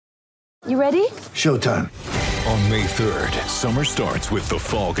You ready? Showtime. On May 3rd, summer starts with The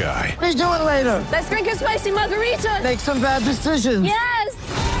Fall Guy. Let's do it later. Let's drink a spicy margarita. Make some bad decisions.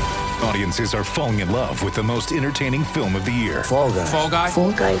 Yes! Audiences are falling in love with the most entertaining film of the year. Fall Guy. Fall Guy?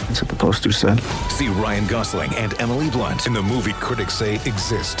 Fall Guy. That's what the poster said. See Ryan Gosling and Emily Blunt in the movie critics say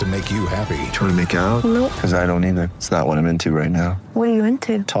exists to make you happy. Trying to make it out? Nope. Because I don't either. It's not what I'm into right now. What are you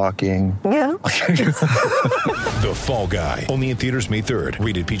into? Talking. Yeah. The Fall Guy. Only in theaters May 3rd.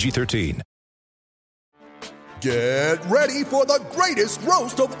 Rated PG-13. Get ready for the greatest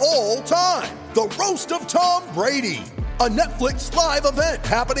roast of all time. The Roast of Tom Brady. A Netflix live event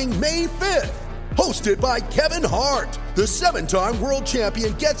happening May 5th. Hosted by Kevin Hart. The 7-time world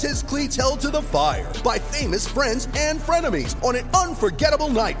champion gets his cleats held to the fire by famous friends and frenemies on an unforgettable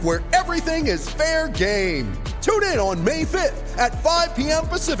night where everything is fair game. Tune in on May 5th at 5 p.m.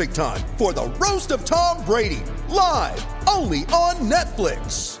 Pacific time for the Roast of Tom Brady. Live only on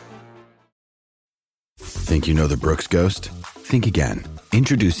Netflix. Think you know the Brooks Ghost? Think again.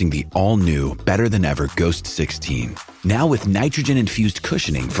 Introducing the all-new, better-than-ever Ghost 16. Now with nitrogen-infused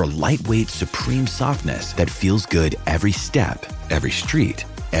cushioning for lightweight, supreme softness that feels good every step, every street,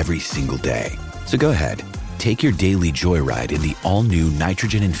 every single day. So go ahead, take your daily joyride in the all-new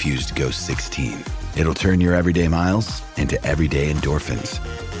nitrogen-infused Ghost 16. It'll turn your everyday miles into everyday endorphins.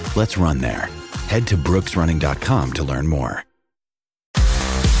 Let's run there. Head to brooksrunning.com to learn more.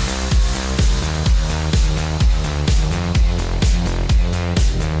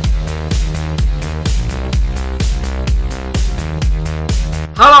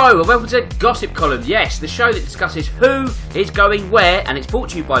 Hello and welcome to Gossip Column. Yes, the show that discusses who is going where, and it's brought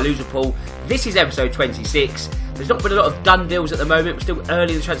to you by Loserpool. This is episode 26. There's not been a lot of done deals at the moment. We're still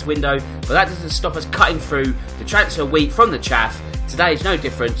early in the transfer window, but that doesn't stop us cutting through the transfer wheat from the chaff. Today is no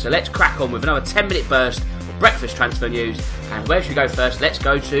different, so let's crack on with another 10-minute burst of breakfast transfer news. And where should we go first? Let's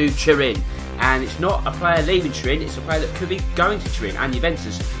go to Turin. And it's not a player leaving Turin, it's a player that could be going to Turin and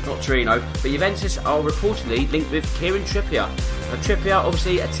Juventus, not Torino, but Juventus are reportedly linked with Kieran Trippier. Now, Trippier,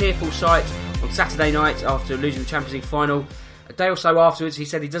 obviously a tearful sight on Saturday night after losing the Champions League final. A day or so afterwards, he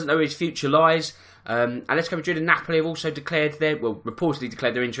said he doesn't know where his future lies. Atletico Madrid and Napoli have also reportedly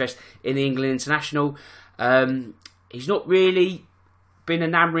declared their interest in the England international. He's not really been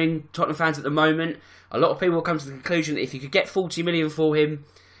enamouring Tottenham fans at the moment. A lot of people will come to the conclusion that if you could get 40 million for him,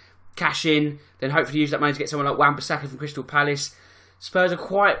 cash in, then hopefully use that money to get someone like Wan-Bissaka from Crystal Palace. Spurs are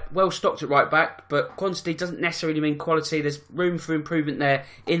quite well stocked at right back, but quantity doesn't necessarily mean quality. There's room for improvement there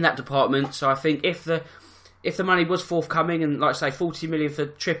in that department. So I think if the money was forthcoming, and like I say, 40 million for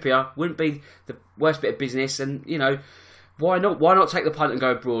Trippier wouldn't be the worst bit of business. And you know, why not? Why not take the punt and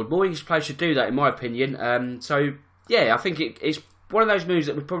go abroad? More English players should do that, in my opinion. So yeah, I think it's one of those moves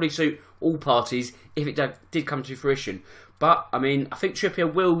that would probably suit all parties if it did come to fruition. But, I mean, I think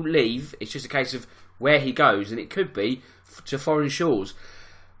Trippier will leave. It's just a case of where he goes, and it could be to foreign shores.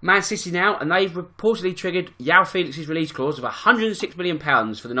 Man City now, and they've reportedly triggered João Felix's release clause of £106 million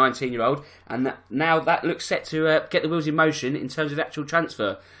for the 19-year-old, and now that looks set to get the wheels in motion in terms of the actual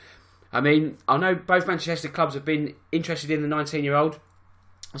transfer. I mean, I know both Manchester clubs have been interested in the 19-year-old.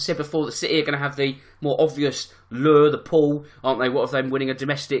 I said before that City are going to have the more obvious lure, the pull, aren't they? What of them winning a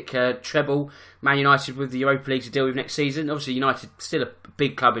domestic treble? Man United with the Europa League to deal with next season. Obviously, United still a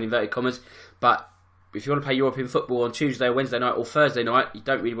big club in inverted commas, but if you want to play European football on Tuesday or Wednesday night or Thursday night, you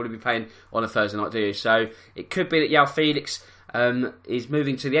don't really want to be playing on a Thursday night, do you? So it could be that João Felix is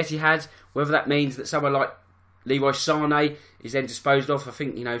moving to the Etihad. Whether that means that someone like Leroy Sané is then disposed of. I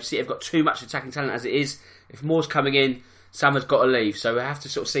think, City have got too much attacking talent as it is. If more's coming in, someone's got to leave. So we have to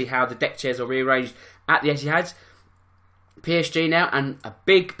sort of see how the deck chairs are rearranged at the Etihad. PSG now, and a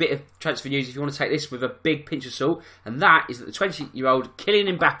big bit of transfer news if you want to take this with a big pinch of salt, and that is that the 20-year-old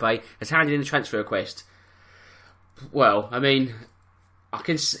Kylian Mbappe has handed in a transfer request. Well, I mean, I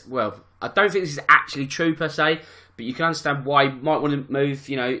don't think this is actually true per se, but you can understand why you might want to move.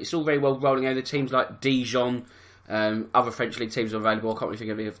 It's all very well rolling over teams like Dijon, other French league teams are available. I can't really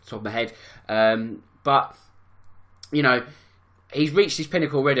think of it off the top of my head. But he's reached his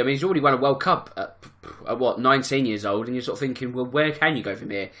pinnacle already. I mean, he's already won a World Cup at 19 years old, and you're sort of thinking, well, where can you go from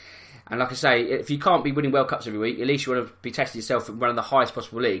here? And like I say, if you can't be winning World Cups every week, at least you want to be testing yourself in one of the highest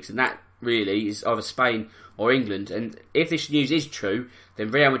possible leagues, and that really is either Spain or England. And if this news is true,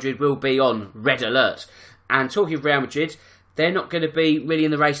 then Real Madrid will be on red alert. And talking of Real Madrid, they're not going to be really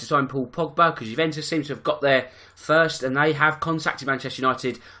in the race to sign Paul Pogba, because Juventus seems to have got there first, and they have contacted Manchester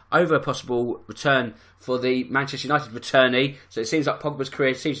United over a possible return for the Manchester United returnee. So it seems like Pogba's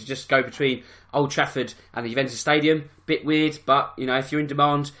career seems to just go between Old Trafford and the Juventus Stadium. Bit weird, but if you're in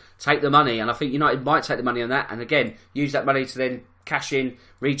demand, take the money. And I think United might take the money on that, and again, use that money to then cash in,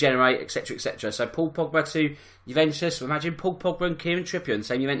 regenerate, etc., etc. So Paul Pogba to Juventus. Imagine Paul Pogba and Kieran Trippier in the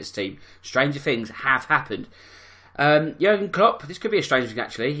same Juventus team. Stranger things have happened. Jurgen Klopp, this could be a strange thing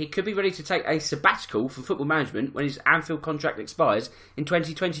actually. He could be ready to take a sabbatical from football management when his Anfield contract expires in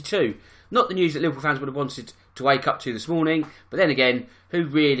 2022. Not the news that Liverpool fans would have wanted to wake up to this morning, but then again, who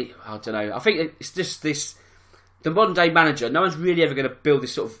really, I don't know. I think it's just this, the modern day manager, no one's really ever going to build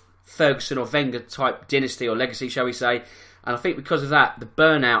this sort of Ferguson or Wenger type dynasty or legacy, shall we say. And I think because of that, the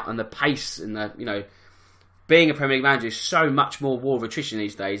burnout and the pace and the, you know, being a Premier League manager is so much more war of attrition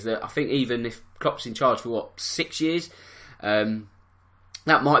these days that I think even if Klopp's in charge for 6 years,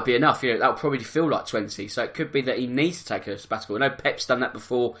 that might be enough. You know, that'll probably feel like 20. So it could be that he needs to take a sabbatical. I know Pep's done that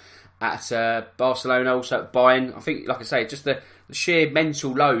before at Barcelona, also at Bayern. I think, like I say, just the sheer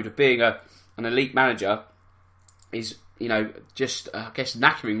mental load of being an elite manager is, you know, just, I guess,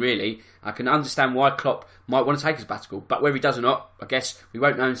 knackering, really. I can understand why Klopp might want to take a sabbatical, but whether he does or not, I guess we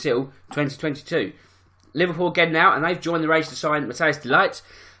won't know until 2022. Liverpool again now, and they've joined the race to sign Matthijs de Ligt.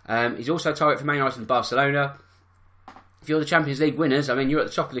 He's also a target for Man United and Barcelona. If you're the Champions League winners, I mean, you're at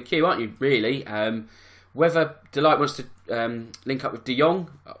the top of the queue, aren't you, really? Whether de Ligt wants to link up with De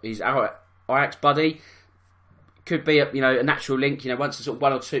Jong, his Ajax buddy, could be a natural link. You know, once the sort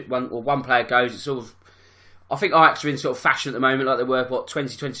of one player goes, it's sort of, I think Ajax are in sort of fashion at the moment, like they were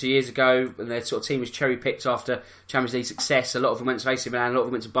 20 years ago, and their sort of team was cherry picked after Champions League success. A lot of them went to AC Milan, a lot of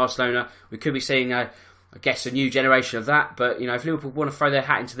them went to Barcelona. We could be seeing a new generation of that. But you know, if Liverpool want to throw their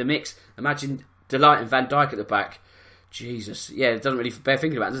hat into the mix, imagine De Ligt and Van Dijk at the back. Jesus, yeah, it doesn't really bear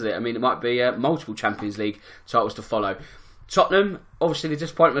thinking about, does it? I mean, it might be multiple Champions League titles to follow. Tottenham, obviously the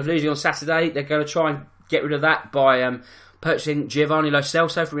disappointment of losing on Saturday, they're going to try and get rid of that by purchasing Giovanni Lo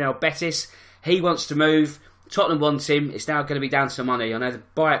Celso from Real Betis. He wants to move. Tottenham wants him. It's now going to be down to money. I know the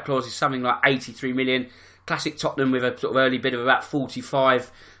buyout clause is something like 83 million. Classic Tottenham with a sort of early bid of about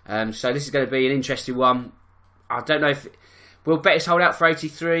 45. So this is going to be an interesting one. I don't know if... Will Betis hold out for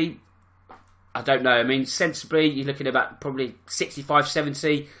 83? I don't know. I mean, sensibly, you're looking at about probably 65,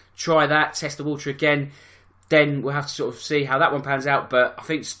 70. Try that, test the water again. Then we'll have to sort of see how that one pans out. But I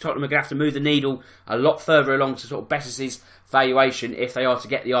think Tottenham are going to have to move the needle a lot further along to sort of Betis' valuation if they are to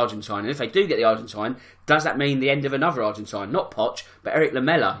get the Argentine. And if they do get the Argentine, does that mean the end of another Argentine? Not Poch, but Eric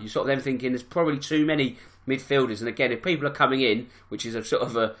Lamela. You're sort of then thinking there's probably too many midfielders. And again, if people are coming in, which is a sort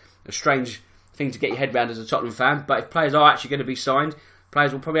of a strange thing to get your head around as a Tottenham fan, but if players are actually going to be signed,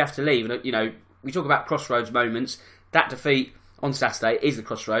 players will probably have to leave. And, you know, we talk about crossroads moments. That defeat on Saturday is the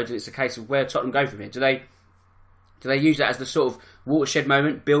crossroads, and it's a case of where Tottenham go from here. Do they use that as the sort of watershed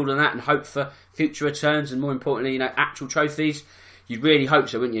moment, build on that and hope for future returns and, more importantly, you know, actual trophies? You'd really hope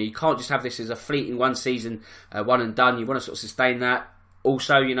so, wouldn't you? You can't just have this as a fleeting one season, one and done. You want to sort of sustain that.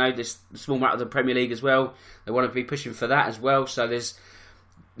 Also, you know, this small amount of the Premier League as well. They want to be pushing for that as well. So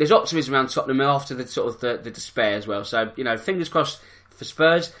there's optimism around Tottenham after the sort of the despair as well. So, you know, fingers crossed for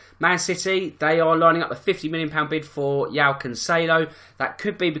Spurs. Man City, they are lining up a £50 million bid for João Cancelo. That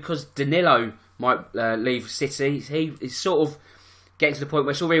could be because Danilo might leave City. He is sort of getting to the point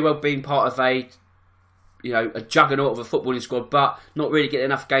where it's all very well being part of a juggernaut of a footballing squad, but not really getting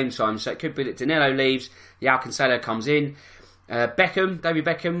enough game time. So it could be that Danilo leaves, João Cancelo comes in. David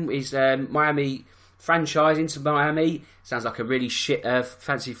Beckham is Miami franchise into Miami. Sounds like a really shit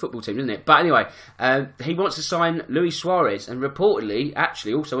fancy football team, doesn't it? But anyway, he wants to sign Luis Suarez and reportedly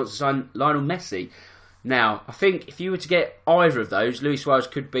actually also wants to sign Lionel Messi. Now, I think if you were to get either of those, Luis Suarez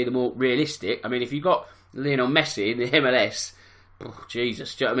could be the more realistic. I mean, if you got Lionel Messi in the MLS, oh,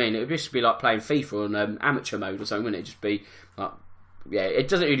 Jesus, do you know what I mean? It would just be like playing FIFA on amateur mode or something, wouldn't it? Just be like, yeah, it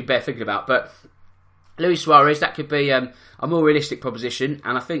doesn't really bear thinking about. But Luis Suarez, that could be a more realistic proposition.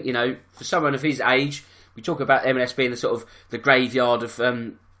 And I think, you know, for someone of his age, we talk about MLS being the sort of the graveyard of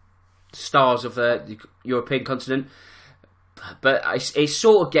stars of the European continent. But it's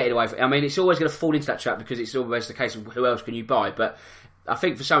sort of getting away from it. I mean, it's always going to fall into that trap because it's always the case of who else can you buy. But I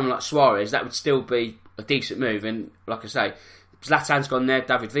think for someone like Suarez, that would still be a decent move. And like I say, Zlatan's gone there,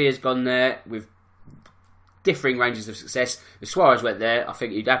 David Villa's gone there with differing ranges of success. If Suarez went there, I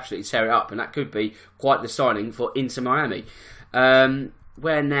think he'd absolutely tear it up, and that could be quite the signing for Inter Miami.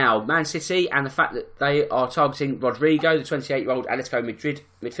 Where now? Man City, and the fact that they are targeting Rodrigo, the 28-year-old Atletico Madrid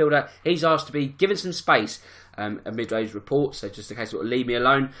midfielder. He's asked to be given some space amid those reports, so just in case it will leave me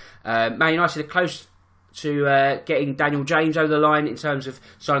alone. Man United are close to getting Daniel James over the line in terms of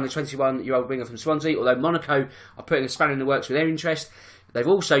signing the 21-year-old winger from Swansea, although Monaco are putting a spanner in the works with their interest. They've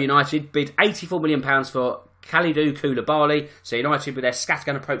also, United, bid £84 million for Kalidou Koulibaly, so United with their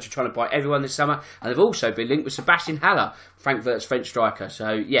scattergun approach are trying to buy everyone this summer, and they've also been linked with Sebastian Haller, Frankfurt's French striker.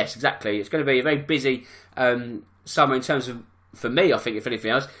 So yes, exactly, it's going to be a very busy summer in terms of for me, I think, if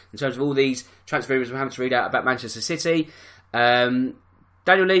anything else, in terms of all these transfer rumours we're having to read out about Manchester City. Daniel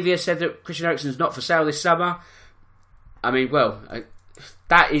Levy has said that Christian Eriksen's not for sale this summer. I mean, well,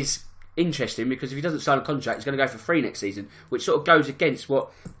 that is interesting, because if he doesn't sign a contract, he's going to go for free next season, which sort of goes against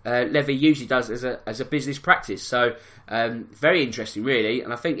what Levy usually does as a business practice. So, very interesting, really.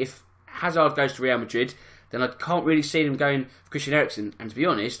 And I think if Hazard goes to Real Madrid, then I can't really see them going for Christian Eriksen. And to be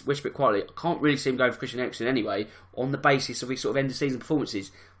honest, whisper it quietly, I can't really see him going for Christian Eriksen anyway, on the basis of his sort of end-of-season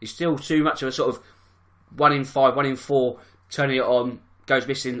performances. He's still too much of a sort of 1 in 5, 1 in 4, turning it on, goes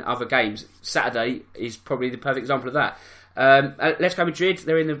missing other games. Saturday is probably the perfect example of that. Atletico Madrid,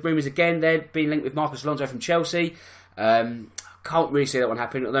 they're in the rumours again. They're being linked with Marcos Alonso from Chelsea. Can't really see that one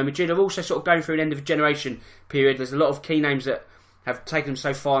happening. Although Madrid are also sort of going through an end of a generation period. There's a lot of key names that have taken them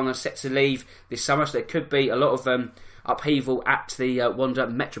so far and are set to leave this summer. So there could be a lot of upheaval at the Wanda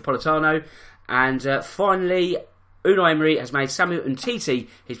Metropolitano. And finally, Unai Emery has made Samuel Umtiti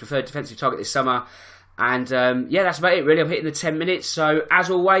his preferred defensive target this summer. And that's about it, really. I'm hitting the 10 minutes. So as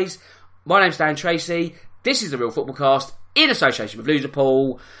always, my name's Dan Tracy. This is the Real Football Cast in association with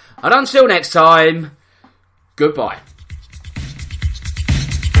Loserpool. And until next time, goodbye.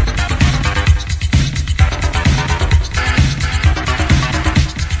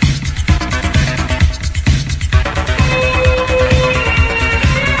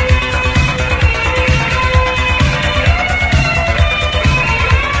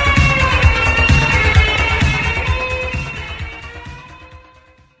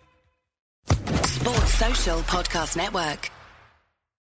 Podcast Network.